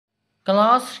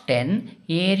Class 10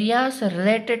 areas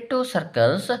related to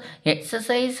circles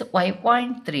exercise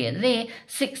 5.3 ಅಲ್ಲಿ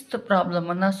sixth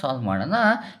ಪ್ರಾಬ್ಲಮನ್ನು solve ಮಾಡೋಣ.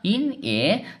 In a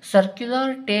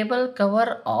circular table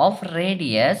cover of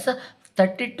radius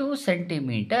 32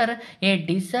 centimeter, a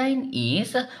design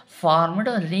is formed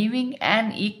leaving an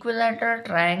equilateral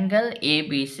triangle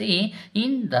ABC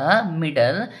in the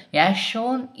middle as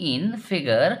shown in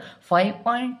figure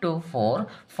 5.24.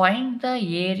 Find the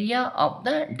area of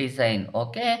the design.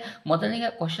 Okay, ಮೊದಲಿಗೆ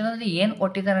ಕ್ವಶನಲ್ಲಿ ಏನು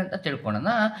ಕೊಟ್ಟಿದ್ದಾರೆ ಅಂತ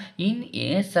ತಿಳ್ಕೊಳ್ಳೋಣ. In a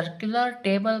circular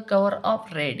table cover of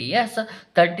radius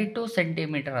 32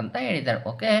 centimetre ಅಂತ ಹೇಳಿದ್ದಾರೆ.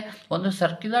 Okay, ಒಂದು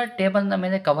circular ಟೇಬಲ್ನ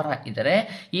ಮೇಲೆ ಕವರ್ ಹಾಕಿದ್ದಾರೆ.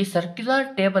 ಈ ಸರ್ಕ್ಯುಲರ್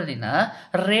ಟೇಬಲಿನ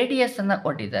ರೇಡಿಯಸ್ ಅನ್ನು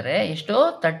ಕೊಟ್ಟಿದ್ದಾರೆ, ಎಷ್ಟು?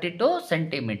 32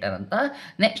 ಸೆಂಟಿಮೀಟರ್ ಅಂತ.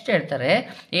 ನೆಕ್ಸ್ಟ್ ಹೇಳ್ತಾರೆ,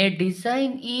 A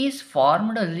design is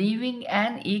formed living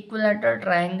on ಈಕ್ವಿಲಾಟರಲ್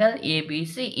triangle A B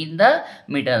C in the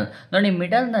middle. ನೋಡಿ,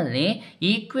 ಮಿಡಲ್ನಲ್ಲಿ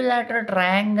ಈಕ್ವಿಲಾಟರಲ್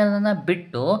ಟ್ರಯಾಂಗಲ್ ಅನ್ನು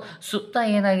ಬಿಟ್ಟು ಸುತ್ತ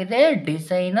ಏನಾಗಿದೆ?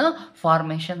 ಡಿಸೈನ್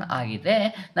ಫಾರ್ಮೇಷನ್ ಆಗಿದೆ.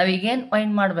 ನಾವೀಗೇನು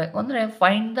ಫೈಂಡ್ ಮಾಡಬೇಕು ಅಂದರೆ,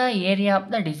 find the area of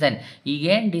the design.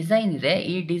 ಈಗೇನು ಡಿಸೈನ್ ಇದೆ,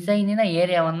 ಈ ಡಿಸೈನಿನ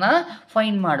ಏರಿಯಾವನ್ನು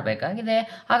ಫೈಂಡ್ ಮಾಡಬೇಕಾಗಿದೆ.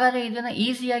 ಹಾಗಾದರೆ ಇದನ್ನು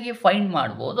ಈಸಿಯಾಗಿ ಫೈಂಡ್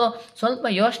ಮಾಡ್ಬೋದು. ಸ್ವಲ್ಪ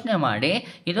ಯೋಚನೆ ಮಾಡಿ.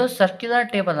 ಇದು ಸರ್ಕ್ಯುಲರ್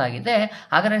ಟೇಬಲ್ ಆಗಿದೆ.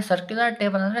 ಹಾಗಾದರೆ ಸರ್ಕ್ಯುಲರ್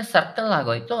ಟೇಬಲ್ ಅಂದರೆ ಸರ್ಕಲ್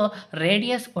ಆಗೋಯ್ತು.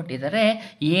 ರೇಡಿಯಸ್ ಕೊಟ್ಟಿದ್ದಾರೆ.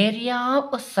 ಏರಿಯಾ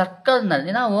ಆಫ್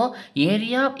ಸರ್ಕಲ್ನಲ್ಲಿ ನಾವು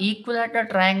ಏರಿಯಾ ಆಫ್ ಈಕ್ವಿಲಾಟರಲ್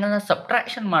ಟ್ರಯಾಂಗಲ್ನ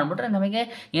ಸಬ್ಟ್ರಾಕ್ಷನ್ ಮಾಡಿಬಿಟ್ರೆ ನಮಗೆ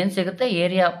ಏನು ಸಿಗುತ್ತೆ?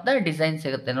 ಏರಿಯಾ ಆಫ್ ದ ಡಿಸೈನ್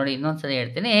ಸಿಗುತ್ತೆ. ನೋಡಿ, ಇನ್ನೊಂದ್ಸಲ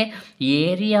ಹೇಳ್ತೀನಿ.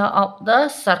 Area of the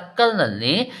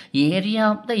ಸರ್ಕಲ್ನಲ್ಲಿ area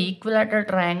of the ಈಕ್ವಿಲಾಟರಲ್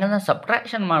ಟ್ರಯಾಂಗಲ್ನ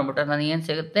subtraction ಮಾಡಿಬಿಟ್ರೆ ನನಗೆ ಏನು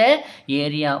ಸಿಗುತ್ತೆ?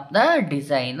 ಏರಿಯಾ ಆಫ್ ದ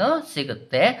ಡಿಸೈನು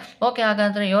ಸಿಗುತ್ತೆ. ಓಕೆ,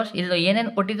 ಹಾಗಾದರೆ ಇಲ್ಲಿ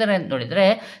ಏನೇನು ಕೊಟ್ಟಿದ್ದಾರೆ ಅಂತ ನೋಡಿದರೆ,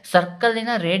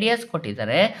 ಸರ್ಕಲಿನ ರೇಡಿಯಸ್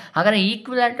ಕೊಟ್ಟಿದ್ದಾರೆ. ಹಾಗಾದರೆ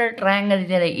ಈಕ್ವಿಲಾಟರಲ್ ಟ್ರಯಾಂಗಲ್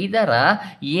ಇದೆಯಲ್ಲ, ಇದರ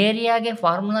ಏರಿಯಾಗೆ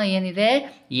ಫಾರ್ಮುಲಾ ಏನಿದೆ?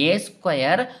 ಎ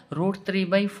ಸ್ಕ್ವಯರ್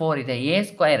 √3/4 ಇದೆ. ಎ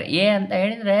ಸ್ಕ್ವಯರ್, ಎ ಅಂತ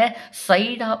ಹೇಳಿದರೆ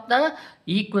ಸೈಡ್ ಆಫ್ ದ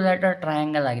ಈಕ್ವಿಲಾಟರಲ್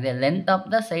ಟ್ರಯಾಂಗಲ್ ಆಗಿದೆ. Length of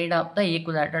the side of the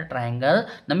ಈಕ್ವಿಲಾಟರಲ್ triangle.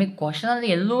 ನಮಗೆ ಕ್ವಶನಲ್ಲಿ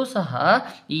ಎಲ್ಲೂ ಸಹ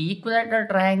ಈ ಈಕ್ವಿಲಾಟರಲ್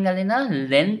ಟ್ರಯಾಂಗಲಿನ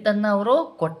ಲೆಂತನ್ನು ಅವರು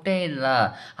ಕೊಟ್ಟೇ ಇಲ್ಲ.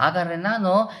 ಹಾಗಾದರೆ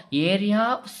ನಾನು area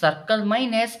of circle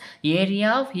minus area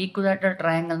of ಈಕ್ವಿಲಾಟರಲ್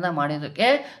ಟ್ರಯಾಂಗಲ್ನ ಮಾಡೋದಕ್ಕೆ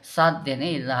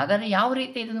ಸಾಧ್ಯನೇ ಇಲ್ಲ. ಹಾಗಾದರೆ ಯಾವ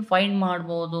ರೀತಿ ಇದನ್ನು ಫೈಂಡ್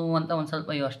ಮಾಡ್ಬೋದು ಅಂತ ಒಂದು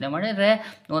ಸ್ವಲ್ಪ ಯೋಚನೆ ಮಾಡಿದರೆ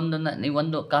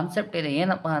ಒಂದು ಕಾನ್ಸೆಪ್ಟ್ ಇದೆ.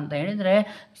 ಏನಪ್ಪ ಅಂತ ಹೇಳಿದರೆ,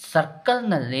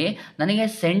 ಸರ್ಕಲ್ನಲ್ಲಿ ನನಗೆ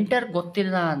ಸೆಂಟರ್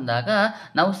ಗೊತ್ತಿಲ್ಲ ಅಂದಾಗ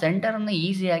ನಾವು ಸೆಂಟರನ್ನು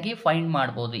ಈಸಿಯಾಗಿ ಫೈಂಡ್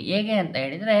ಮಾಡ್ಬೋದು. ಹೇಗೆ ಅಂತ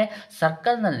ಹೇಳಿದರೆ,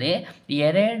 ಸರ್ಕಲ್ನಲ್ಲಿ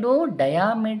 2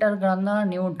 ಡಯಾಮೀಟರ್ಗಳನ್ನು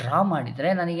ನೀವು ಡ್ರಾ ಮಾಡಿದರೆ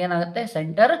ನನಗೇನಾಗುತ್ತೆ?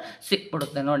 ಸೆಂಟರ್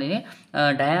ಸಿಕ್ಬಿಡುತ್ತೆ. ನೋಡಿ,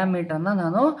 ಡಯಾಮೀಟರ್ನ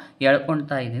ನಾನು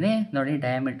ಎಳ್ಕೊಳ್ತಾ ಇದ್ದೀನಿ. ನೋಡಿ,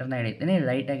 ಡಯಾಮೀಟರ್ನ ಎಳಿತೀನಿ,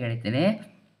 ಲೈಟಾಗಿ ಎಳಿತೀನಿ.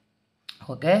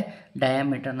 ಓಕೆ,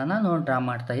 ಡಯಾಮೀಟರ್ನ ನಾನು ಡ್ರಾ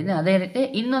ಮಾಡ್ತಾ ಇದ್ದೀನಿ. ಅದೇ ರೀತಿ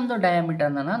ಇನ್ನೊಂದು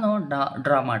ಡಯಾಮೀಟರ್ನ ನಾನು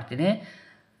ಡ್ರಾ ಮಾಡ್ತೀನಿ.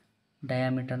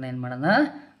 ಡಯಾಮೀಟರ್ನ ಏನು ಮಾಡೋಣ?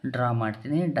 ಡ್ರಾ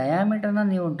ಮಾಡ್ತೀನಿ. ಡಯಾಮೀಟರ್ನ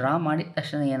ನೀವು ಡ್ರಾ ಮಾಡಿದ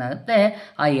ತಕ್ಷಣ ಏನಾಗುತ್ತೆ?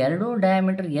 ಆ 2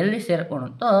 ಡಯಾಮೀಟರ್ ಎಲ್ಲಿ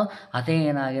ಸೇರ್ಕೊಳುತ್ತೋ ಅದೇ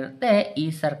ಏನಾಗಿರುತ್ತೆ? ಈ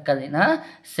ಸರ್ಕಲಿನ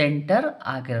ಸೆಂಟರ್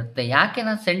ಆಗಿರುತ್ತೆ. ಯಾಕೆ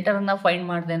ನಾನು ಸೆಂಟರನ್ನು ಫೈಂಡ್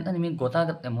ಮಾಡಿದೆ ಅಂತ ನಿಮಗೆ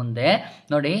ಗೊತ್ತಾಗುತ್ತೆ ಮುಂದೆ.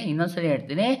 ನೋಡಿ, ಇನ್ನೊಂದ್ಸರಿ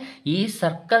ಹೇಳ್ತೀನಿ. ಈ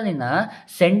ಸರ್ಕಲಿನ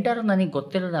ಸೆಂಟರ್ ನನಗೆ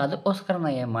ಗೊತ್ತಿರೋದು, ಅದಕ್ಕೋಸ್ಕರ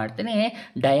ನಾನು ಏನು ಮಾಡ್ತೀನಿ?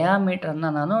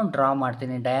 ಡಯಾಮೀಟರ್ನ ನಾನು ಡ್ರಾ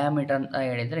ಮಾಡ್ತೀನಿ. ಡಯಾಮೀಟರ್ ಅಂತ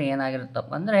ಹೇಳಿದರೆ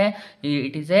ಏನಾಗಿರುತ್ತಪ್ಪ ಅಂದರೆ,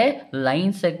 it is A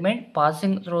line segment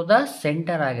passing through the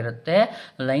centre ಆಗಿರುತ್ತೆ.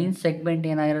 ಲೈನ್ ಸೆಗ್ಮೆಂಟ್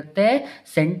ಏನಾಗಿರುತ್ತೆ?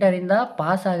 ಸೆಂಟರಿಂದ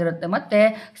ಪಾಸ್ ಆಗಿರುತ್ತೆ ಮತ್ತು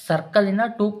ಸರ್ಕಲಿನ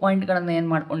 2 ಪಾಯಿಂಟ್ಗಳನ್ನು ಏನು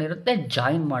ಮಾಡ್ಕೊಂಡಿರುತ್ತೆ?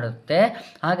 ಜಾಯಿನ್ ಮಾಡುತ್ತೆ.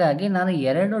 ಹಾಗಾಗಿ ನಾನು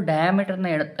 2 ಡಯಾಮೀಟರ್ನ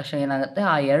ಹೇಳಿದ ತಕ್ಷಣ ಏನಾಗುತ್ತೆ?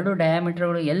 ಆ 2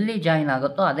 ಡಯಾಮೀಟರ್ಗಳು ಎಲ್ಲಿ ಜಾಯಿನ್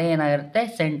ಆಗುತ್ತೋ ಅದೇ ಏನಾಗಿರುತ್ತೆ?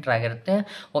 ಸೆಂಟರ್ ಆಗಿರುತ್ತೆ.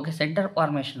 ಓಕೆ, ಸೆಂಟರ್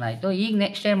ಫಾರ್ಮೇಷನ್ ಆಯಿತು. ಈಗ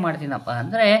ನೆಕ್ಸ್ಟ್ ಏನು ಮಾಡ್ತೀನಪ್ಪ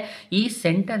ಅಂದರೆ, ಈ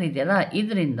ಸೆಂಟರ್ ಇದೆಯಲ್ಲ,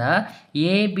 ಇದರಿಂದ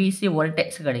ಎ ಬಿ ಸಿ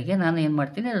ವರ್ಟೆಕ್ಸ್ಗಳಿಗೆ ನಾನು ಏನು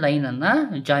ಮಾಡ್ತೀನಿ? ಲೈನನ್ನು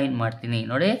ಜಾಯಿನ್ ಮಾಡ್ತೀನಿ.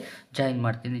 ನೋಡಿ, ಜಾಯಿನ್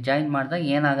ಮಾಡ್ತೀನಿ. ಜಾಯಿನ್ ಮಾಡಿದಾಗ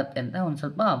ಏನಾಗುತ್ತೆ ಅಂತ ಒಂದು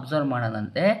ಸ್ವಲ್ಪ ಅಬ್ಸರ್ವ್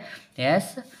ಮಾಡೋಣಂತೆ.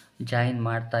 ಎಸ್, ಜಾಯಿನ್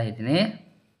ಮಾಡ್ತಾ ಇದ್ದೀನಿ.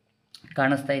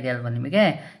 ಕಾಣಿಸ್ತಾ ಇದೆಯಲ್ವ ನಿಮಗೆ?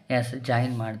 ಎಸ್,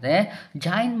 ಜಾಯಿನ್ ಮಾಡಿದೆ.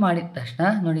 ಜಾಯಿನ್ ಮಾಡಿದ ತಕ್ಷಣ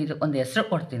ನೋಡಿ, ಇದಕ್ಕೊಂದು ಹೆಸರು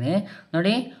ಕೊಡ್ತೀನಿ.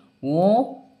 ನೋಡಿ, OBXCO.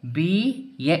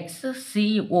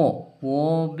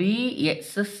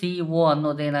 OBXCO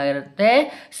ಅನ್ನೋದೇನಾಗಿರುತ್ತೆ?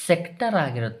 ಸೆಕ್ಟರ್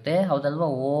ಆಗಿರುತ್ತೆ. ಹೌದಲ್ವ?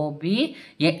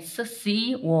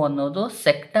 OBXCO ಅನ್ನೋದು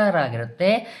ಸೆಕ್ಟರ್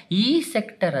ಆಗಿರುತ್ತೆ. ಈ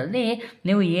ಸೆಕ್ಟರಲ್ಲಿ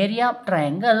ನೀವು ಏರಿಯಾ ಆಫ್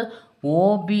ಟ್ರಯಾಂಗಲ್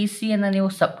OBCಯನ್ನು ನೀವು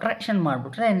ಸಬ್ಟ್ರಾಕ್ಷನ್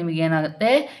ಮಾಡಿಬಿಟ್ರೆ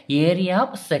ನಿಮಗೇನಾಗುತ್ತೆ? ಏರಿಯಾ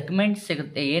ಆಫ್ ಸೆಗ್ಮೆಂಟ್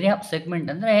ಸಿಗುತ್ತೆ. ಏರಿಯಾ ಆಫ್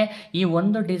ಸೆಗ್ಮೆಂಟ್ ಅಂದರೆ ಈ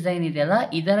ಒಂದು ಡಿಸೈನ್ ಇದೆಯಲ್ಲ,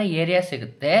 ಇದರ ಏರಿಯಾ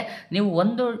ಸಿಗುತ್ತೆ. ನೀವು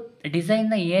ಒಂದು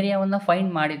ಡಿಸೈನ್ನ ಏರಿಯಾವನ್ನು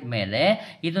ಫೈಂಡ್ ಮಾಡಿದ ಮೇಲೆ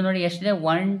ಇದು ನೋಡಿ ಎಷ್ಟಿದೆ?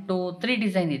 1 2 3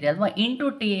 ಡಿಸೈನ್ ಇದೆ ಅಲ್ವಾ? ಇಂಟು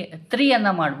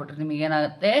 3 ಮಾಡಿಬಿಟ್ರೆ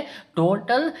ನಿಮಗೇನಾಗುತ್ತೆ?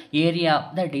 Total area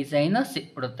of the design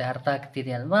ಸಿಕ್ಬಿಡುತ್ತೆ. ಅರ್ಥ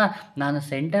ಆಗ್ತಿದೆ ಅಲ್ವಾ? ನಾನು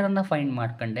ಸೆಂಟರನ್ನು ಫೈಂಡ್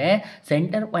ಮಾಡ್ಕೊಂಡೆ.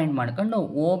 ಸೆಂಟರ್ ಫೈಂಡ್ ಮಾಡ್ಕೊಂಡು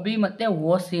OB ಮತ್ತು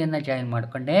OCಯನ್ನು ಜಾಯಿನ್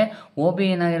ಮಾಡ್ಕೊಂಡೆ. OB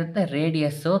ಏನಾಗಿರುತ್ತೆ?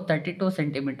 ರೇಡಿಯಸ್ಸು 32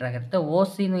 ಸೆಂಟಿಮೀಟರ್ ಆಗಿರುತ್ತೆ.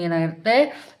 OCನೂ ಏನಾಗಿರುತ್ತೆ?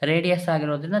 ರೇಡಿಯಸ್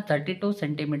ಆಗಿರೋದ್ರಿಂದ 32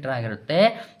 ಸೆಂಟಿಮೀಟರ್ ಆಗಿರುತ್ತೆ.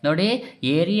 ನೋಡಿ,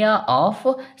 area of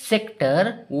sector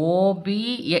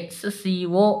OBX X C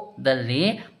ಒದಲ್ಲಿ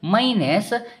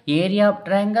minus area of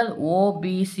triangle O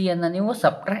B C ಅನ್ನು ನೀವು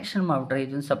ಸಬ್ಟ್ರಾಕ್ಷನ್ ಮಾಡಿಬಿಟ್ರೆ,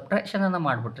 ಇದನ್ನು ಸಬ್ಟ್ರಾಕ್ಷನನ್ನು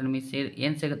ಮಾಡಿಬಿಟ್ರೆ ನಿಮಗೆ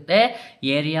ಏನು ಸಿಗುತ್ತೆ,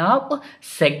 ಏರಿಯಾ ಆಫ್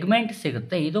ಸೆಗ್ಮೆಂಟ್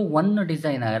ಸಿಗುತ್ತೆ. ಇದು ಒಂದು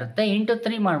ಡಿಸೈನ್ ಆಗಿರುತ್ತೆ. ಇಂಟು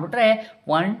 3 ಮಾಡಿಬಿಟ್ರೆ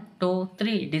 1 2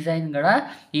 3 ಡಿಸೈನ್ಗಳ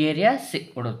ಏರಿಯಾ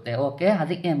ಸಿಕ್ಬಿಡುತ್ತೆ. ಓಕೆ,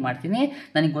 ಅದಕ್ಕೆ ಏನು ಮಾಡ್ತೀನಿ,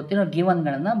 ನನಗೆ ಗೊತ್ತಿರೋ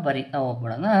ಗಿವನ್ಗಳನ್ನು ಬರಿತಾ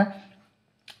ಹೋಗ್ಬಿಡೋಣ.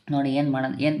 ನೋಡಿ ಏನು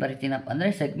ಬರಿತೀನಪ್ಪ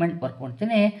ಅಂದರೆ ಸೆಗ್ಮೆಂಟ್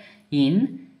ಬರ್ಕೊಳ್ತೀನಿ. ಇನ್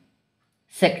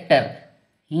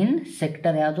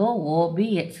ಸೆಕ್ಟರ್ ಯಾವುದು, O B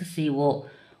X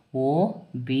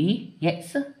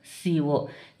C O.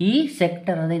 ಈ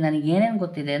ಸೆಕ್ಟರಲ್ಲಿ ನನಗೆ ಏನೇನು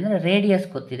ಗೊತ್ತಿದೆ ಅಂದರೆ ರೇಡಿಯಸ್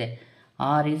ಗೊತ್ತಿದೆ.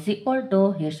 ಆರ್ ಇಸ್ ಈಕ್ವಲ್ ಟು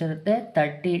ಎಷ್ಟಿರುತ್ತೆ,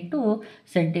 32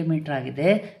 ಸೆಂಟಿಮೀಟ್ರ್ ಆಗಿದೆ.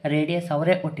 ರೇಡಿಯಸ್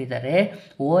ಅವರೇ ಕೊಟ್ಟಿದ್ದಾರೆ.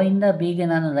 ಓ ಇಂದ ಬಿಗೆ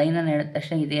ನಾನು ಲೈನನ್ನು ಹೇಳಿದ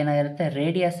ತಕ್ಷಣ ಇದೇನಾಗಿರುತ್ತೆ,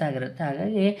 ರೇಡಿಯಸ್ ಆಗಿರುತ್ತೆ.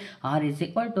 ಹಾಗಾಗಿ R is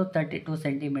equal to 32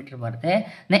 centimetre ಬರುತ್ತೆ.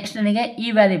 ನೆಕ್ಸ್ಟ್ ನನಗೆ ಈ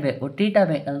ವ್ಯಾಲ್ಯೂ ಬೇಕು, ಟೀಟಾ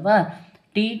ಬೇಕಲ್ವಾ.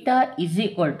 ಟೀಟಾ ಇಸ್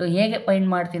ಈಕ್ವಲ್ ಟು ಹೇಗೆ ಫೈಂಡ್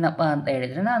ಮಾಡ್ತೀನಪ್ಪ ಅಂತ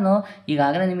ಹೇಳಿದರೆ, ನಾನು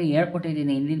ಈಗಾಗಲೇ ನಿಮಗೆ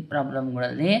ಹೇಳ್ಕೊಟ್ಟಿದ್ದೀನಿ ಹಿಂದಿನ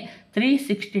ಪ್ರಾಬ್ಲಮ್ಗಳಲ್ಲಿ.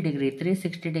 360 ಡಿಗ್ರಿ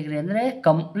ಅಂದರೆ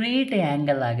ಕಂಪ್ಲೀಟ್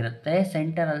ಆ್ಯಂಗಲ್ ಆಗಿರುತ್ತೆ.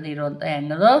 ಸೆಂಟರಲ್ಲಿ ಇರುವಂಥ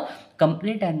ಆ್ಯಂಗಲು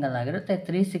ಕಂಪ್ಲೀಟ್ ಆ್ಯಂಗಲ್ ಆಗಿರುತ್ತೆ.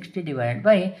 360 ಡಿವೈಡ್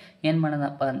ಬೈ ಏನು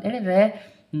ಮಾಡೋಣಪ್ಪ ಅಂತ ಹೇಳಿದರೆ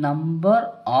ನಂಬರ್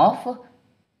ಆಫ್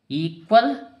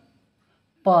ಈಕ್ವಲ್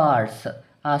ಪಾರ್ಟ್ಸ್.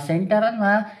 ಆ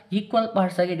ಸೆಂಟರನ್ನು ಈಕ್ವಲ್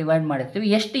ಪಾರ್ಟ್ಸಾಗಿ ಡಿವೈಡ್ ಮಾಡಿರ್ತೀವಿ.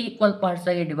 ಎಷ್ಟು ಈಕ್ವಲ್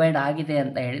ಪಾರ್ಟ್ಸಾಗಿ ಡಿವೈಡ್ ಆಗಿದೆ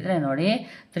ಅಂತ ಹೇಳಿದರೆ ನೋಡಿ,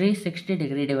 360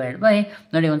 ಡಿಗ್ರಿ ಡಿವೈಡ್ ಬೈ,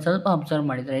 ನೋಡಿ ಒಂದು ಸ್ವಲ್ಪ ಅಬ್ಸರ್ವ್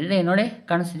ಮಾಡಿದರೆ ಇಲ್ಲಿ ನೋಡಿ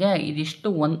ಕಾಣಿಸ್ತಿದೆಯಾ, ಇದಿಷ್ಟು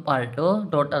ಒಂದು ಪಾರ್ಟು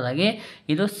ಟೋಟಲ್ ಆಗಿ,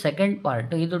 ಇದು ಸೆಕೆಂಡ್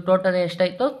ಪಾರ್ಟು, ಇದು ಟೋಟಲ್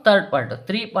ಎಷ್ಟಾಯಿತು, ಥರ್ಡ್ ಪಾರ್ಟು.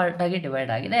 3 ಪಾರ್ಟಾಗಿ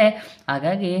ಡಿವೈಡ್ ಆಗಿದೆ.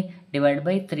 ಹಾಗಾಗಿ ಡಿವೈಡ್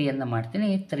ಬೈ 3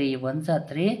 ಮಾಡ್ತೀನಿ. 3 1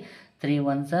 3, 3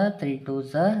 1 3 2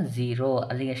 0.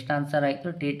 ಅಲ್ಲಿಗೆ ಎಷ್ಟು ಆನ್ಸರ್ ಆಯಿತು,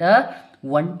 ಟೀಟಾ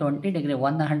 120 ಡಿಗ್ರಿ,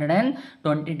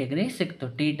 120 ಡಿಗ್ರಿ ಸಿಕ್ತು.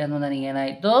 ಟೀಟನ್ನು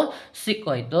ನನಗೇನಾಯಿತು,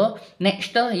 ಸಿಕ್ಕೋಯ್ತು.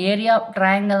 Next area of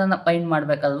ಟ್ರಯಾಂಗಲನ್ನು find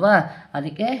ಮಾಡಬೇಕಲ್ವಾ.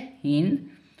 ಅದಕ್ಕೆ ಇನ್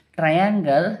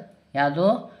ಟ್ರಯಾಂಗಲ್ ಯಾವುದು,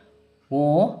 ಒ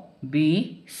ಬಿ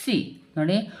ಸಿ.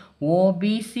 ನೋಡಿ ಒ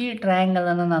ಬಿ ಸಿ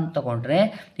ಟ್ರಯಾಂಗಲನ್ನು ನಾನು ತೊಗೊಂಡ್ರೆ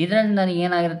ಇದರಲ್ಲಿ ನನಗೆ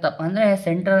ಏನಾಗಿರುತ್ತಪ್ಪ ಅಂದರೆ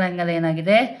ಸೆಂಟ್ರಲ್ ಆ್ಯಂಗಲ್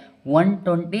ಏನಾಗಿದೆ,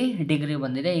 120 ಡಿಗ್ರಿ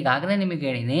ಬಂದಿದೆ. ಈಗಾಗಲೇ ನಿಮಗೆ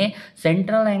ಹೇಳಿನಿ,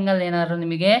 ಸೆಂಟ್ರಲ್ ಆ್ಯಂಗಲ್ ಏನಾದರೂ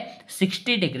ನಿಮಗೆ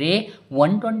 60 ಡಿಗ್ರಿ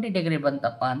 120 ಡಿಗ್ರಿ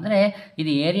ಬಂತಪ್ಪ ಅಂದರೆ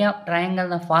ಇದು ಏರಿಯಾ ಆಫ್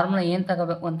ಟ್ರಯಾಂಗಲ್ನ ಫಾರ್ಮುಲಾ ಏನು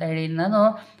ತಗೋಬೇಕು ಅಂತ ಹೇಳಿ ನಾನು,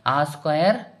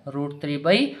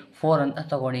 r²√3/4 ಅಂತ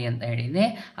ತಗೊಳ್ಳಿ ಅಂತ ಹೇಳಿದ್ದೀನಿ.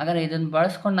 ಹಾಗಾದರೆ ಇದನ್ನು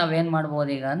ಬಳಸ್ಕೊಂಡು ನಾವೇನು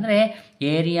ಮಾಡ್ಬೋದು ಈಗ ಅಂದರೆ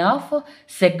ಏರಿಯಾ ಆಫ್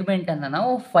ಸೆಗ್ಮೆಂಟನ್ನು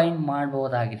ನಾವು ಫೈಂಡ್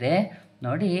ಮಾಡ್ಬೋದಾಗಿದೆ.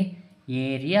 ನೋಡಿ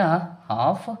ಏರಿಯಾ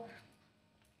ಆಫ್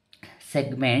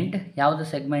ಸೆಗ್ಮೆಂಟ್ ಯಾವುದು,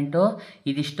 ಸೆಗ್ಮೆಂಟು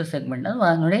ಇದಿಷ್ಟು ಸೆಗ್ಮೆಂಟ್ ಅಲ್ವಾ.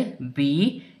 ನೋಡಿ ಬಿ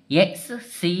ಎಕ್ಸ್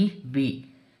ಸಿ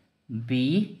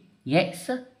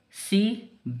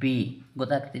ಬಿ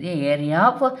ಗೊತ್ತಾಗ್ತಿದೆ. Area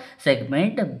of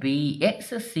segment B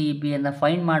X C B ಅನ್ನು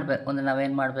ಫೈಂಡ್ ಮಾಡಬೇಕು ಅಂದರೆ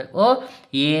ನಾವೇನು ಮಾಡಬೇಕು,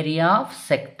 area of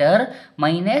sector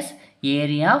minus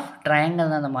area of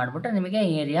ಟ್ರಯಾಂಗಲನ್ನು ಮಾಡಿಬಿಟ್ರೆ ನಿಮಗೆ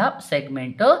ಏರಿಯಾ ಆಫ್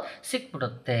ಸೆಗ್ಮೆಂಟು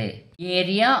ಸಿಕ್ಬಿಡುತ್ತೆ.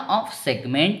 Area of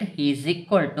segment is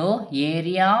equal to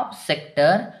area of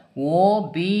sector O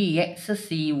B X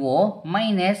C O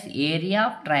minus area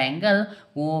of triangle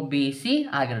O B C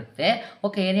ಆಗಿರುತ್ತೆ.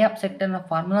 Okay, area of ಸೆಕ್ಟರ್ನ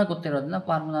formula ಗೊತ್ತಿರೋದನ್ನ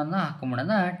ಫಾರ್ಮುಲಾನ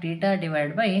ಹಾಕೊಂಬಿಡೋಣ. Theta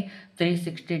divide by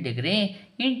 360 degree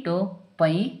into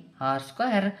pi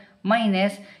r²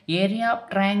 minus area of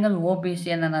triangle O B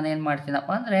ಸಿಯನ್ನು ನಾನು ಏನು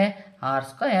ಮಾಡ್ತೀನಪ್ಪ ಅಂದರೆ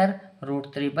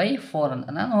r²√3/4 ಅಂತ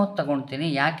ನಾನು ತಗೊಳ್ತೀನಿ.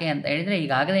 ಯಾಕೆ ಅಂತ ಹೇಳಿದರೆ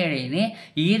ಈಗಾಗಲೇ ಹೇಳಿದ್ದೀನಿ,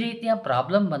 ಈ ರೀತಿಯ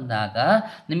ಪ್ರಾಬ್ಲಮ್ ಬಂದಾಗ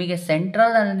ನಿಮಗೆ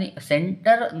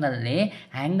ಸೆಂಟರ್ನಲ್ಲಿ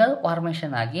ಆ್ಯಂಗಲ್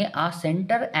ಫಾರ್ಮೇಷನ್ ಆಗಿ ಆ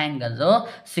ಸೆಂಟರ್ ಆ್ಯಂಗಲ್ಲು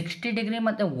 60 ಡಿಗ್ರಿ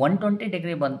ಮತ್ತು 120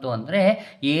 ಡಿಗ್ರಿ ಬಂತು ಅಂದರೆ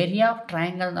ಏರಿಯಾ ಆಫ್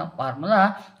ಟ್ರಯಾಂಗಲ್ನ ಫಾರ್ಮುಲಾ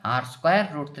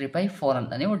r²√3/4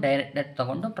 ಅಂತ ನೀವು ಡೈರೆಕ್ಟಾಗಿ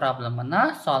ತೊಗೊಂಡು ಪ್ರಾಬ್ಲಮನ್ನು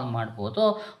ಸಾಲ್ವ್ ಮಾಡ್ಬೋದು.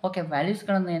 ಓಕೆ,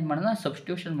 ವ್ಯಾಲ್ಯೂಸ್ಗಳನ್ನು ಏನು ಮಾಡೋಣ,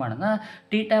 ಸಬ್ಸ್ಟಿಟ್ಯೂಷನ್ ಮಾಡೋಣ.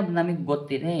 ಟೀಟಾ ನಮಗೆ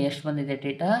ಗೊತ್ತಿದೆ, ಎಷ್ಟು ಬಂದಿದೆ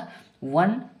theta,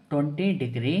 120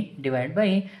 degree divide by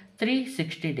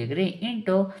 360 degree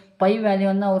into pi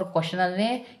ವ್ಯಾಲ್ಯೂವನ್ನು ಅವರು ಕ್ವಶನಲ್ಲಿ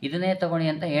ಇದನ್ನೇ ತೊಗೊಳ್ಳಿ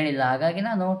ಅಂತ ಹೇಳಿಲ್ಲ. ಹಾಗಾಗಿ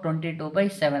ನಾನು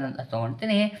 22/7 ಅಂತ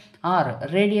ತೊಗೊಳ್ತೀನಿ.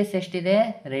 ರೇಡಿಯಸ್ ಎಷ್ಟಿದೆ,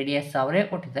 ರೇಡಿಯಸ್ ಅವರೇ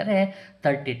ಕೊಟ್ಟಿದ್ದಾರೆ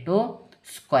 32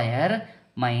 ಸ್ಕ್ವಯರ್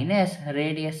ಮೈನಸ್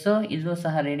ರೇಡಿಯಸ್ಸು, ಇಲ್ಲೂ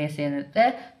ಸಹ ರೇಡಿಯಸ್ ಏನಿರುತ್ತೆ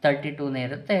 32ನೇ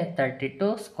ಇರುತ್ತೆ. 32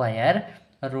 ಸ್ಕ್ವಯರ್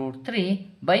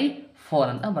 √3/4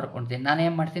 ಅಂತ ಬರ್ಕೊಳ್ತೀನಿ. ನಾನು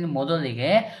ಏನು ಮಾಡ್ತೀನಿ,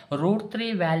 ಮೊದಲಿಗೆ √3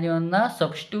 ವ್ಯಾಲ್ಯೂವನ್ನು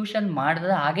ಸಬ್ಸ್ಟಿಟ್ಯೂಷನ್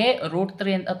ಮಾಡಿದ್ರೆ ಹಾಗೆ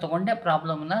 √3 ಅಂತ ತೊಗೊಂಡೆ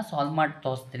ಪ್ರಾಬ್ಲಮನ್ನು ಸಾಲ್ವ್ ಮಾಡಿ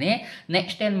ತೋರಿಸ್ತೀನಿ.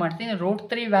 ನೆಕ್ಸ್ಟ್ ಏನು ಮಾಡ್ತೀನಿ,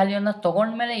 √3 ವ್ಯಾಲ್ಯೂನ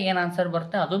ತೊಗೊಂಡ್ಮೇಲೆ ಏನು ಆನ್ಸರ್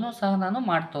ಬರುತ್ತೆ ಅದನ್ನು ಸಹ ನಾನು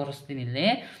ಮಾಡಿ ತೋರಿಸ್ತೀನಿ ಇಲ್ಲಿ.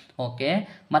 ಓಕೆ,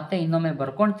 ಮತ್ತೆ ಇನ್ನೊಮ್ಮೆ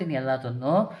ಬರ್ಕೊಳ್ತೀನಿ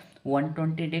ಎಲ್ಲದನ್ನು.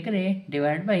 120 degree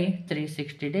divide by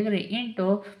 360 degree into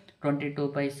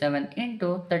 22/7 into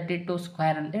 32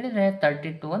 square ಅಂತ ಹೇಳಿದರೆ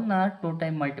 32ನ್ನು 2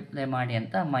 ಟೈಮ್ ಮಲ್ಟಿಪ್ಲೈ ಮಾಡಿ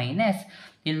ಅಂತ, ಮೈನಸ್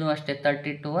ಇಲ್ಲೂ ಅಷ್ಟೇ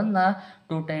 32ನ್ನು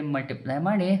 2 ಟೈಮ್ ಮಲ್ಟಿಪ್ಲೈ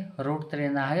ಮಾಡಿ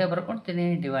 √3ನ್ನು ಹಾಗೆ ಬರ್ಕೊಳ್ತೀನಿ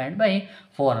ಡಿವೈಡ್ ಬೈ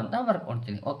 4 ಅಂತ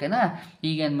ಬರ್ಕೊಳ್ತೀನಿ. ಓಕೆನಾ,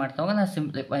 ಈಗೇನು ಮಾಡ್ತಾ ಹೋಗೋಣ,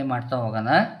 ಸಿಂಪ್ಲಿಫೈ ಮಾಡ್ತಾ ಹೋಗೋಣ.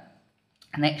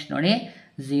 ನೆಕ್ಸ್ಟ್ ನೋಡಿ,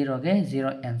 0ಗೆ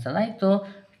 0 ಕ್ಯಾನ್ಸಲ್ ಆಯಿತು.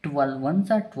 12 1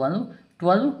 12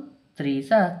 12 ತ್ರೀ ಸ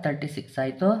 36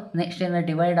 ಆಯಿತು. ನೆಕ್ಸ್ಟ್ ಏನು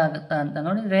ಡಿವೈಡ್ ಆಗುತ್ತಾ ಅಂತ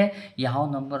ನೋಡಿದರೆ ಯಾವ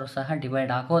ನಂಬರು ಸಹ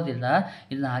ಡಿವೈಡ್ ಆಗೋದಿಲ್ಲ.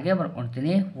 ಇದನ್ನ ಹಾಗೆ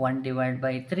ಬರ್ಕೊಳ್ತೀನಿ.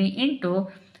 1/3 ಇಂಟು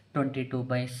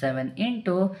 22/7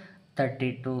 ಇಂಟು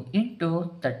 32 ಇಂಟು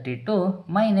 32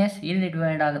 ಮೈನಸ್ ಇಲ್ಲಿ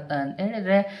ಡಿವೈಡ್ ಆಗುತ್ತಾ ಅಂತ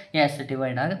ಹೇಳಿದರೆ ಎಸ್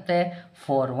ಡಿವೈಡ್ ಆಗುತ್ತೆ.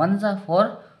 4 1 4,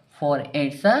 4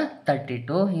 8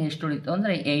 32, ಎಷ್ಟು ಉಳಿತು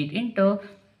ಅಂದರೆ 8 ಇಂಟು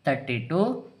 32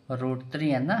 √3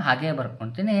 ಅನ್ನು ಹಾಗೆ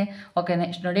ಬರ್ಕೊಳ್ತೀನಿ. ಓಕೆ,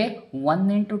 ನೆಕ್ಸ್ಟ್ ನೋಡಿ 1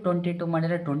 ಇಂಟು 22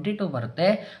 ಮಾಡಿದರೆ 22 ಬರುತ್ತೆ.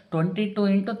 22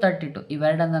 ಇಂಟು 32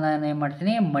 ಇವೆರಡನ್ನು ನಾನು ಏನು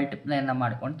ಮಾಡ್ತೀನಿ, ಮಲ್ಟಿಪ್ಲೈನ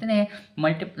ಮಾಡ್ಕೊಳ್ತೀನಿ.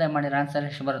 ಮಲ್ಟಿಪ್ಲೈ ಮಾಡಿರೋ ಆನ್ಸರ್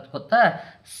ಎಷ್ಟು ಬರುತ್ತೆ ಗೊತ್ತಾ?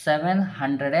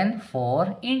 704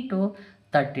 ಇಂಟು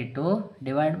 32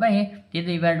 ಡಿವೈಡ್ ಬೈ ಇದು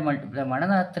ಇವೆರಡು ಮಲ್ಟಿಪ್ಲೈ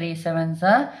ಮಾಡೋಣ. 3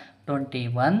 7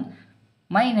 21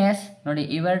 ಮೈನಸ್ ನೋಡಿ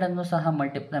ಇವೆರಡನ್ನು ಸಹ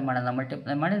ಮಲ್ಟಿಪ್ಲೈ ಮಾಡೋಣ.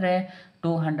 ಮಲ್ಟಿಪ್ಲೈ ಮಾಡಿದರೆ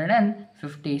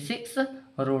 256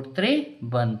 √3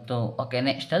 ಬಂತು. ಓಕೆ,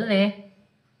 ನೆಕ್ಸ್ಟಲ್ಲಿ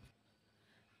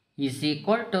ಈಸ್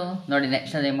ಈಕ್ವಲ್ ಟು ನೋಡಿ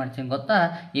ನೆಕ್ಸ್ಟಲ್ಲಿ ಏನು ಮಾಡ್ತೀನಿ ಗೊತ್ತಾ?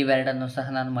 ಇವೆರಡನ್ನು ಸಹ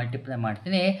ನಾನು ಮಲ್ಟಿಪ್ಲೈ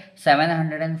ಮಾಡ್ತೀನಿ.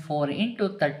 704 ಇಂಟು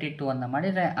 32 ಅನ್ನು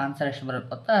ಮಾಡಿದರೆ ಆನ್ಸರ್ ಎಷ್ಟು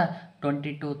ಬರುತ್ತೆ ಗೊತ್ತಾ?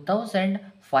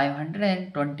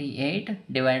 22,528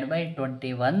 ಡಿವೈಡ್ ಬೈ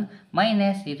 21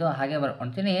 ಮೈನಸ್ ಇದು ಹಾಗೆ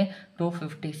ಬರ್ಕೊಳ್ತೀನಿ.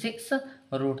 256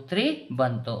 √3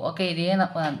 ಬಂತು. ಓಕೆ, ಇದು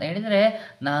ಏನಪ್ಪ ಅಂತ ಹೇಳಿದರೆ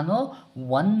ನಾನು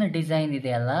ಒನ್ ಡಿಸೈನ್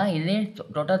ಇದೆಯಲ್ಲ, ಇಲ್ಲಿ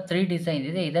ಟೋಟಲ್ 3 ಡಿಸೈನ್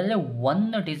ಇದೆ. ಇದರಲ್ಲಿ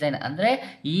ಒಂದು ಡಿಸೈನ್ ಅಂದರೆ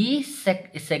ಈ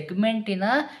ಸೆಗ್ಮೆಂಟಿನ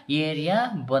ಏರಿಯಾ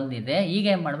ಬಂದಿದೆ. ಈಗ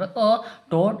ಏನು ಮಾಡಬೇಕು,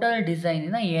 ಟೋಟಲ್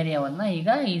ಡಿಸೈನಿನ ಏರಿಯಾವನ್ನು ಈಗ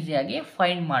ಈಸಿಯಾಗಿ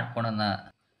ಫೈಂಡ್ ಮಾಡ್ಕೊಳ್ಳೋಣ.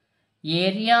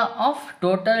 Area of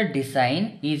total design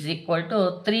is equal to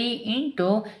 3 into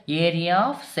area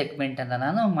of segment ಅಂತ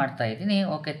ನಾನು ಮಾಡ್ತಾ ಇದ್ದೀನಿ.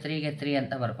 ಓಕೆ, 3ಗೆ 3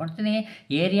 ಅಂತ ಬರ್ಕೊಳ್ತೀನಿ.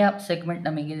 ಏರಿಯಾ ಆಫ್ ಸೆಗ್ಮೆಂಟ್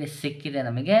ನಮಗೆ ಇಲ್ಲಿ ಸಿಕ್ಕಿದೆ,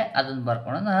 ನಮಗೆ ಅದನ್ನು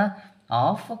ಬರ್ಕೊಳ್ಳೋಣ.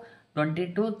 ಆಫ್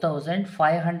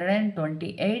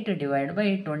 22,528 ಡಿವೈಡ್ ಬೈ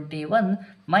 21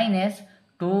 ಮೈನಸ್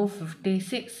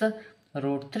 256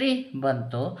 √3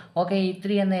 ಬಂತು. ಓಕೆ, ಈ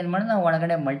 3ಅನ್ನು ಏನು ಮಾಡೋಣ,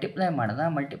 ಒಳಗಡೆ ಮಲ್ಟಿಪ್ಲೈ ಮಾಡೋಣ.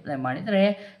 ಮಲ್ಟಿಪ್ಲೈ ಮಾಡಿದರೆ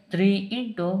 3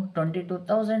 ಇಂಟು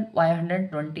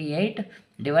 22,528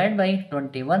 ಡಿವೈಡ್ ಬೈ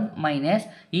 21 ಮೈನಸ್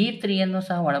ಈ 3ಅನ್ನು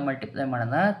ಸಹ ಒಳ ಮಲ್ಟಿಪ್ಲೈ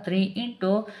ಮಾಡೋಣ. 3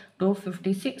 ಇಂಟು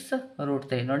 256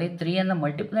 √3 ನೋಡಿ 3ಅನ್ನು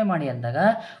ಮಲ್ಟಿಪ್ಲೈ ಮಾಡಿ ಅಂದಾಗ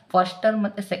ಫಸ್ಟ್ ಟರ್ಮ್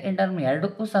ಮತ್ತು ಸೆಕೆಂಡ್ ಟರ್ಮ್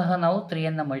ಎರಡಕ್ಕೂ ಸಹ ನಾವು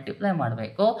 3ಅನ್ನು ಮಲ್ಟಿಪ್ಲೈ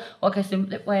ಮಾಡಬೇಕು. ಓಕೆ,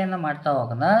 ಸಿಂಪ್ಲಿಫೈಯನ್ನು ಮಾಡ್ತಾ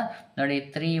ಹೋಗೋಣ. ನೋಡಿ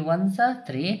 3 1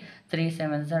 3, 3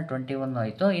 7 21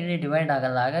 ಆಯಿತು. ಇಲ್ಲಿ ಡಿವೈಡ್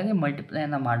ಆಗಲ್ಲ, ಹಾಗಾಗಿ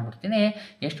ಮಲ್ಟಿಪ್ಲೈಯನ್ನು ಮಾಡಿಬಿಡ್ತೀನಿ.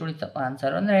 ಎಷ್ಟು ಉಳಿತಪ್ಪ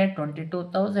ಆನ್ಸರ್ ಅಂದರೆ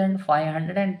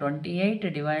 22,528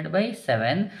 ಡಿವೈಡ್ ಬೈ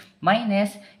 7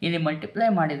 ಮೈನಸ್ ಇಲ್ಲಿ ಮಲ್ಟಿಪ್ಲೈ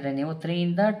ಮಾಡಿದರೆ ನೀವು 3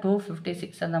 ಇಂದ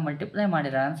 256ಅನ್ನು ಮಲ್ಟಿಪ್ಲೈ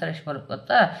ಮಾಡಿದರೆ ಆನ್ಸರ್ ಎಷ್ಟು ಬರುತ್ತೆ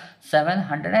ಗೊತ್ತಾ?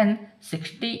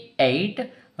 768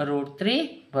 √3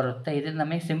 ಬರುತ್ತೆ. ಇದನ್ನು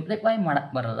ನಮಗೆ ಸಿಂಪ್ಲಿಫೈ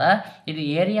ಮಾಡೋಕ್ಕೆ ಬರೋಲ್ಲ. ಇದು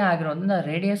ಏರಿಯಾ ಆಗಿರೋದ್ರಿಂದ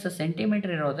ರೇಡಿಯಸ್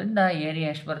ಸೆಂಟಿಮೀಟರ್ ಇರೋದ್ರಿಂದ ಏರಿಯಾ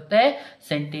ಎಷ್ಟು ಬರುತ್ತೆ?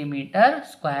 ಸೆಂಟಿಮೀಟರ್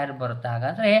ಸ್ಕ್ವೇರ್ ಬರುತ್ತೆ.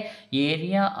 ಹಾಗಾದರೆ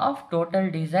area of total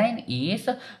design is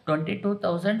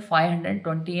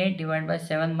 22,528 divide by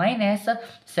 7 minus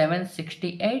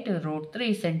 768 √3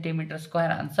 centimetre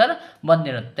square answer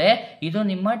ಬಂದಿರುತ್ತೆ. ಇದು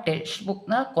ನಿಮ್ಮ ಟೆಕ್ಸ್ಟ್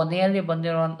ಬುಕ್ನ ಕೊನೆಯಲ್ಲಿ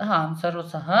ಬಂದಿರುವಂತಹ ಆನ್ಸರು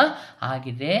ಸಹ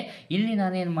ಆಗಿದೆ. ಇಲ್ಲಿ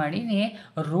ನಾನೇನು ಮಾಡೀನಿ,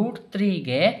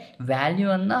 √3ಗೆ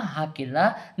ವ್ಯಾಲ್ಯೂವನ್ನು ಹಾಕಿಲ್ಲ.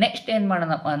 ನೆಕ್ಸ್ಟ್ ಏನು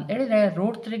ಮಾಡೋಣಪ್ಪ ಅಂತ ಹೇಳಿದರೆ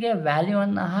 √3ಗೆ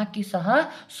ವ್ಯಾಲ್ಯೂವನ್ನು ಹಾಕಿ ಸಹ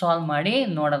ಸಾಲ್ವ್ ಮಾಡಿ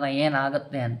ನೋಡೋಣ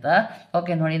ಏನಾಗುತ್ತೆ ಅಂತ.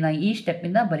 ಓಕೆ, ನೋಡಿ ನಾನು ಈ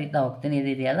ಸ್ಟೆಪ್ಪಿಂದ ಬರಿತಾ ಹೋಗ್ತೀನಿ.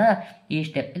 ಇದೆಯಲ್ಲ, ಈ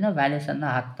ಸ್ಟೆಪ್ಪಿಂದ ವ್ಯಾಲ್ಯೂಸನ್ನು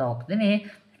ಹಾಕ್ತಾ ಹೋಗ್ತೀನಿ.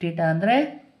 ಥೀಟಾ ಅಂದರೆ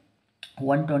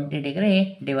 120 degree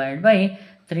divide by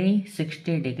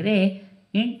 360 degree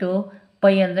into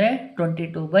pi ಅಂದರೆ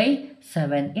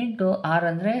 22/7 ಇಂಟು ಆರ್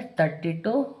ಅಂದರೆ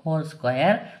 32 ಹೋಲ್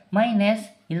ಸ್ಕ್ವಯರ್ ಮೈನಸ್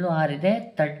ಇಲ್ಲೂ ಆರ್ ಇದೆ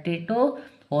 32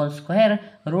 ಹೋಲ್ ಸ್ಕ್ವೇರ್.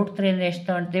 √3 ಅಂದರೆ ಎಷ್ಟು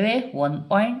ತೊಗೊಳ್ತೀವಿ?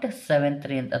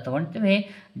 1.73 ಅಂತ ತೊಗೊಳ್ತೀವಿ.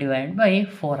 ಡಿವೈಡ್ ಬೈ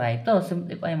 4 ಆಯಿತು.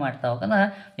 ಸಿಂಪ್ಲಿಫೈ ಮಾಡ್ತಾ ಹೋಗೋಣ.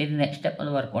 ಇದು next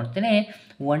ಸ್ಟೆಪ್ಪಲ್ಲಿ ಬರ್ಕೊಳ್ತೀನಿ.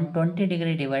 120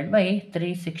 degree divide by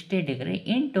 360 degree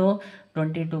into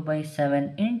 22/7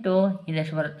 into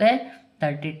ಇದೆಷ್ಟು ಬರುತ್ತೆ?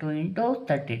 32 ಇಂಟು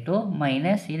 32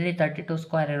 ಮೈನಸ್ ಇಲ್ಲಿ 32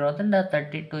 ಸ್ಕ್ವೇರ್ ಇರೋದ್ರಿಂದ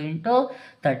 32 ಇಂಟು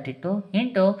 32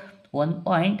 ಇಂಟು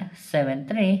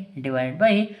 1.73 ಡಿವೈಡ್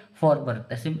ಬೈ 4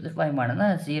 ಬರುತ್ತೆ. ಸಿಂಪ್ಲಿಫೈ ಮಾಡೋಣ.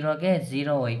 0ಗೆ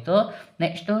 0 ಹೋಯಿತು.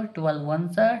 ನೆಕ್ಸ್ಟು 12 1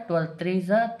 12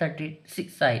 3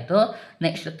 36 ಆಯಿತು.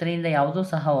 ನೆಕ್ಸ್ಟ್ 3ಇಂದ ಯಾವುದೂ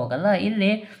ಸಹ ಹೋಗಲ್ಲ.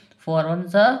 ಇಲ್ಲಿ 4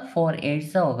 1 4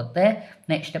 8 ಹೋಗುತ್ತೆ.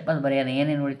 ನೆಕ್ಸ್ಟ್ ಸ್ಟೆಪ್ಪಲ್ಲಿ ಬರೆಯೋಣ.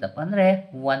 ಏನೇನು ಉಳಿತಪ್ಪ ಅಂದರೆ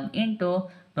 1 into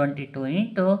 22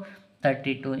 into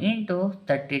 32 into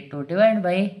 32 divide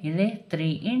by ಇಲ್ಲಿ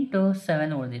 3 ಇಂಟು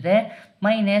 7 ಉಳಿದಿದೆ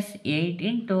ಮೈನಸ್ 8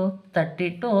 ಇಂಟು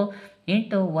 32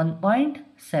 ಇಂಟು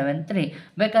 1.73.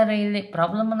 ಬೇಕಾದರೆ ಇಲ್ಲಿ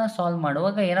ಪ್ರಾಬ್ಲಮನ್ನು ಸಾಲ್ವ್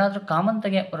ಮಾಡುವಾಗ ಏನಾದರೂ ಕಾಮನ್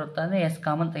ತೆಗಿಯಕ್ಕೆ ಬರುತ್ತಾ ಅಂದರೆ ಎಸ್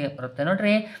ಕಾಮನ್ ತೆಗಿಯಕ್ಕೆ ಬರುತ್ತೆ.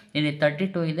 ನೋಡಿರಿ, ಇಲ್ಲಿ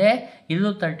 32 ಇದೆ, ಇಲ್ಲೂ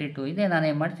 32 ಇದೆ.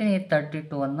 ನಾನೇನು ಮಾಡ್ತೀನಿ,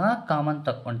 32ಅನ್ನು ಕಾಮನ್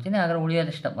ತಗೊಳ್ತೀನಿ. ಹಾಗಾದ್ರೆ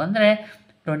ಉಳಿಯೋದೆಷ್ಟಪ್ಪ ಅಂದರೆ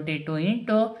 22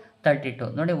 ಇಂಟು 32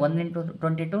 ನೋಡಿ 1 ಇಂಟು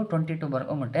 22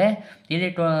 ಬರ್ಕೊಂಬಿಟ್ಟೆ. ಇಲ್ಲಿ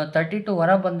 32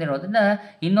 ಹೊರ ಬಂದಿರೋದ್ರಿಂದ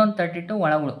ಇನ್ನೊಂದು 32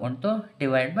 ಒಳ ಉಳ್ಕೊಳ್ತು.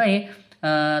 ಡಿವೈಡ್ ಬೈ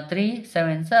 3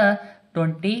 7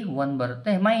 21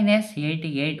 ಬರುತ್ತೆ,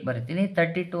 -88 ಬರಿತೀನಿ.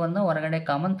 32 ಹೊರಗಡೆ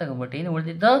ಕಾಮನ್ ತೆಗೆದುಬಿಟ್ಟಿನಿ,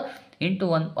 ಉಳಿದಿದ್ದು ಇಂಟು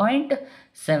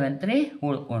 1.73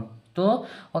 ಉಳ್ಕೊಳ್ತು.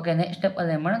 ಓಕೆ, ನೆಕ್ಸ್ಟ್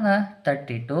ಸ್ಟೆಪ್ಪಲ್ಲಿ ಏನು ಮಾಡೋಣ,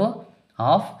 32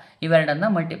 ಆಫ್ ಇವೆರಡನ್ನು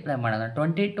ಮಲ್ಟಿಪ್ಲೈ ಮಾಡೋಣ.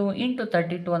 22 ಇಂಟು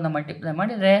 32 ಮಲ್ಟಿಪ್ಲೈ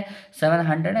ಮಾಡಿದರೆ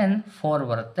 704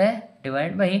 ಬರುತ್ತೆ,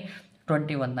 ಡಿವೈಡ್ ಬೈ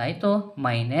 21 ಆಯಿತು.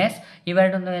 ಮೈನಸ್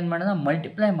ಇವೆರಡನ್ನು ಏನು ಮಾಡೋಣ,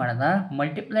 ಮಲ್ಟಿಪ್ಲೈ ಮಾಡೋಣ.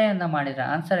 ಮಲ್ಟಿಪ್ಲೈಯನ್ನು ಮಾಡಿದರೆ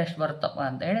ಆನ್ಸರ್ ಎಷ್ಟು ಬರುತ್ತಪ್ಪ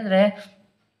ಅಂತ ಹೇಳಿದರೆ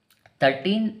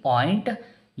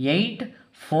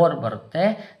 13.84 ಬರುತ್ತೆ.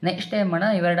 ನೆಕ್ಸ್ಟ್ ಏನು ಮಾಡೋಣ,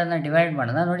 ಇವೆರಡನ್ನು ಡಿವೈಡ್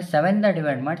ಮಾಡೋಣ. ನೋಡಿ, 7ದ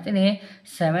ಡಿವೈಡ್ ಮಾಡ್ತೀನಿ,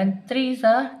 7 3s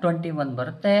 21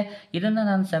 ಬರುತ್ತೆ. ಇದನ್ನು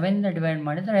ನಾನು 7ದ ಡಿವೈಡ್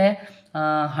ಮಾಡಿದರೆ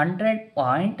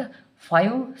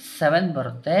 100.57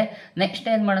 ಬರುತ್ತೆ. ನೆಕ್ಸ್ಟ್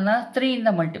ಏನು ಮಾಡೋಣ, 3ಇಂದ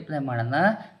ಮಲ್ಟಿಪ್ಲೈ ಮಾಡೋಣ.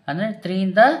 ಅಂದರೆ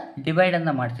 3ಇಂದ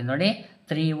ಡಿವೈಡನ್ನು ಮಾಡ್ತೀನಿ. ನೋಡಿ,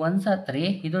 3 1s 3,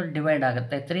 ಇದು ಡಿವೈಡ್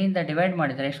ಆಗುತ್ತೆ. 3ಇಂದ ಡಿವೈಡ್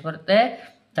ಮಾಡಿದರೆ ಎಷ್ಟು ಬರುತ್ತೆ,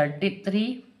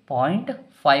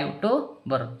 33.52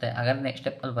 ಬರುತ್ತೆ. ಹಾಗಾದ್ರೆ ನೆಕ್ಸ್ಟ್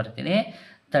ಸ್ಟೆಪ್ಪಲ್ಲಿ ಬರ್ತೀನಿ.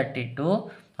 32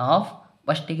 ಆಫ್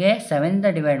ಫಸ್ಟಿಗೆ 7ದ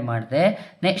ಡಿವೈಡ್ ಮಾಡಿದೆ,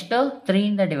 ನೆಕ್ಸ್ಟು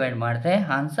 3ಇಂದ ಡಿವೈಡ್ ಮಾಡಿದೆ,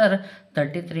 ಆನ್ಸರ್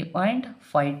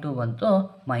 33.52 ಬಂತು.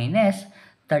 ಮೈನಸ್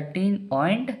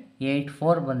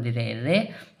 13.84 ಬಂದಿದೆ ಇಲ್ಲಿ.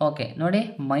 ಓಕೆ ನೋಡಿ,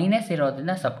 ಮೈನಸ್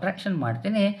ಇರೋದ್ರಿಂದ ಸಬ್ಟ್ರಾಕ್ಷನ್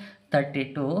ಮಾಡ್ತೀನಿ.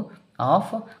 32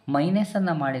 ಆಫ್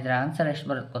ಮೈನಸನ್ನು ಮಾಡಿದರೆ ಆನ್ಸರ್ ಎಷ್ಟು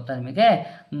ಬರುತ್ತೆ ಗೊತ್ತಾ ನಿಮಗೆ,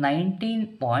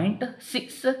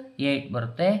 19.68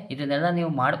 ಬರುತ್ತೆ. ಇದನ್ನೆಲ್ಲ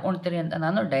ನೀವು ಮಾಡ್ಕೊಳ್ತೀರಿ ಅಂತ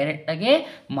ನಾನು ಡೈರೆಕ್ಟಾಗಿ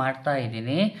ಮಾಡ್ತಾ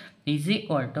ಇದ್ದೀನಿ. ಈಸ್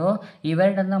ಈಕ್ವಲ್ ಟು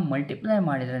ಇವೆರಡನ್ನು ಮಲ್ಟಿಪ್ಲೈ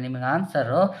ಮಾಡಿದರೆ ನಿಮಗೆ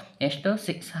ಆನ್ಸರು ಎಷ್ಟು,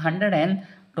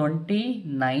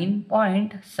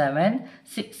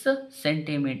 629.76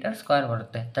 ಸೆಂಟಿಮೀಟರ್ ಸ್ಕ್ವೇರ್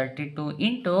ಬರುತ್ತೆ. 32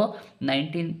 ಇಂಟು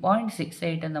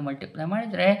 19.68 ಮಲ್ಟಿಪ್ಲೈ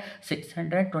ಮಾಡಿದರೆ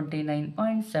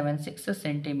 629.76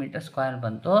 ಸೆಂಟಿಮೀಟರ್ ಸ್ಕ್ವೇರ್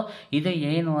ಬಂತು. ಇದು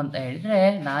ಏನು ಅಂತ ಹೇಳಿದರೆ,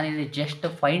 ನಾನಿಲ್ಲಿ ಜಸ್ಟ್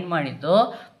ಫೈಂಡ್ ಮಾಡಿದ್ದು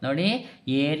ನೋಡಿ,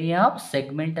 ಏರಿಯಾ ಆಫ್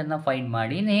ಸೆಗ್ಮೆಂಟನ್ನು ಫೈಂಡ್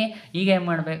ಮಾಡೀನಿ. ಈಗ ಏನು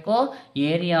ಮಾಡಬೇಕು,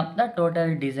 ಏರಿಯಾ ಆಫ್ ದ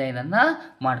ಟೋಟಲ್ ಡಿಸೈನನ್ನು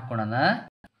ಮಾಡ್ಕೊಳ್ಳೋಣ.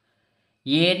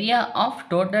 Area of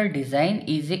total design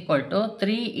is equal to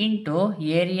 3 into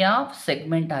area of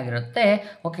segment ಆಗಿರುತ್ತೆ.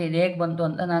 ಓಕೆ, ಇದು ಹೇಗೆ ಬಂತು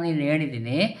ಅಂತ ನಾನು ಇಲ್ಲಿ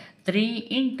ಹೇಳಿದ್ದೀನಿ. 3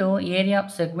 ಇಂಟು ಏರಿಯಾ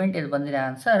ಆಫ್ ಸೆಗ್ಮೆಂಟ್ ಇದು ಬಂದಿದೆ,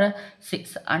 ಆನ್ಸರ್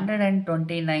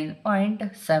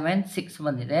 629.76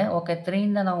 ಬಂದಿದೆ. ಓಕೆ,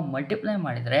 3ಇಂದ ನಾವು ಮಲ್ಟಿಪ್ಲೈ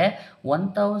ಮಾಡಿದರೆ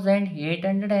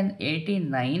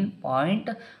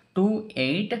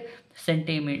 1889.28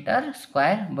 ಸೆಂಟಿಮೀಟರ್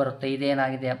ಸ್ಕ್ವೇರ್ ಬರುತ್ತೆ.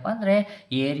 ಇದೇನಾಗಿದೆಯಪ್ಪ ಅಂದರೆ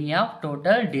ಏರಿಯಾ ಆಫ್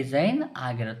ಟೋಟಲ್ ಡಿಸೈನ್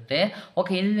ಆಗಿರುತ್ತೆ.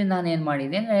 ಓಕೆ, ಇಲ್ಲಿ ನಾನು ಏನು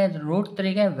ಮಾಡಿದ್ದೀನಿ ಅಂದರೆ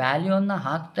 √3ಗೆ ವ್ಯಾಲ್ಯೂವನ್ನು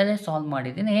ಹಾಕ್ತಲೇ ಸಾಲ್ವ್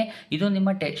ಮಾಡಿದ್ದೀನಿ. ಇದು ನಿಮ್ಮ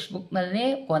ಟೆಕ್ಸ್ಟ್ ಬುಕ್ನಲ್ಲಿ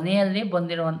ಕೊನೆಯಲ್ಲಿ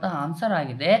ಬಂದಿರುವಂಥ ಆನ್ಸರ್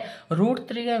ಆಗಿದೆ.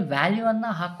 √3ಗೆ ವ್ಯಾಲ್ಯೂವನ್ನು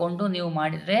ಹಾಕ್ಕೊಂಡು ನೀವು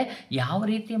ಮಾಡಿದರೆ ಯಾವ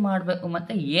ರೀತಿ ಮಾಡಬೇಕು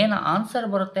ಮತ್ತು ಏನು ಆನ್ಸರ್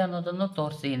ಬರುತ್ತೆ ಅನ್ನೋದನ್ನು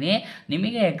ತೋರಿಸ್ತೀನಿ.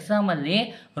 ನಿಮಗೆ ಎಕ್ಸಾಮಲ್ಲಿ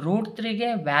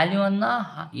 √3ಗೆ ವ್ಯಾಲ್ಯೂವನ್ನು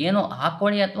ಏನು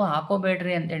ಹಾಕ್ಕೊಳ್ಳಿ ಅಥವಾ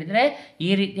ಹಾಕೋಬೇಡ್ರಿ ಅಂತ ಹೇಳಿದರೆ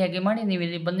ಈ ರೀತಿಯಾಗಿ ಮಾಡಿ ನೀವು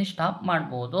ಇಲ್ಲಿ ಬಂದು ಸ್ಟಾಪ್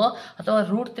ಮಾಡ್ಬೋದು. ಅಥವಾ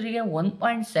 √3ಗೆ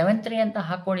 1.73 ಅಂತ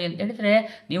ಹಾಕೊಳ್ಳಿ ಅಂತ ಹೇಳಿದರೆ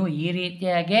ನೀವು ಈ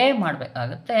ರೀತಿಯಾಗೇ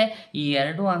ಮಾಡಬೇಕಾಗುತ್ತೆ. ಈ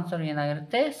ಎರಡು ಆನ್ಸರ್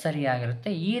ಏನಾಗಿರುತ್ತೆ, ಸರಿಯಾಗಿರುತ್ತೆ.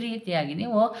 ಈ ರೀತಿಯಾಗಿ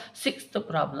ನೀವು 6th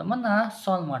ಪ್ರಾಬ್ಲಮನ್ನು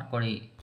ಸಾಲ್ವ್ ಮಾಡ್ಕೊಳ್ಳಿ.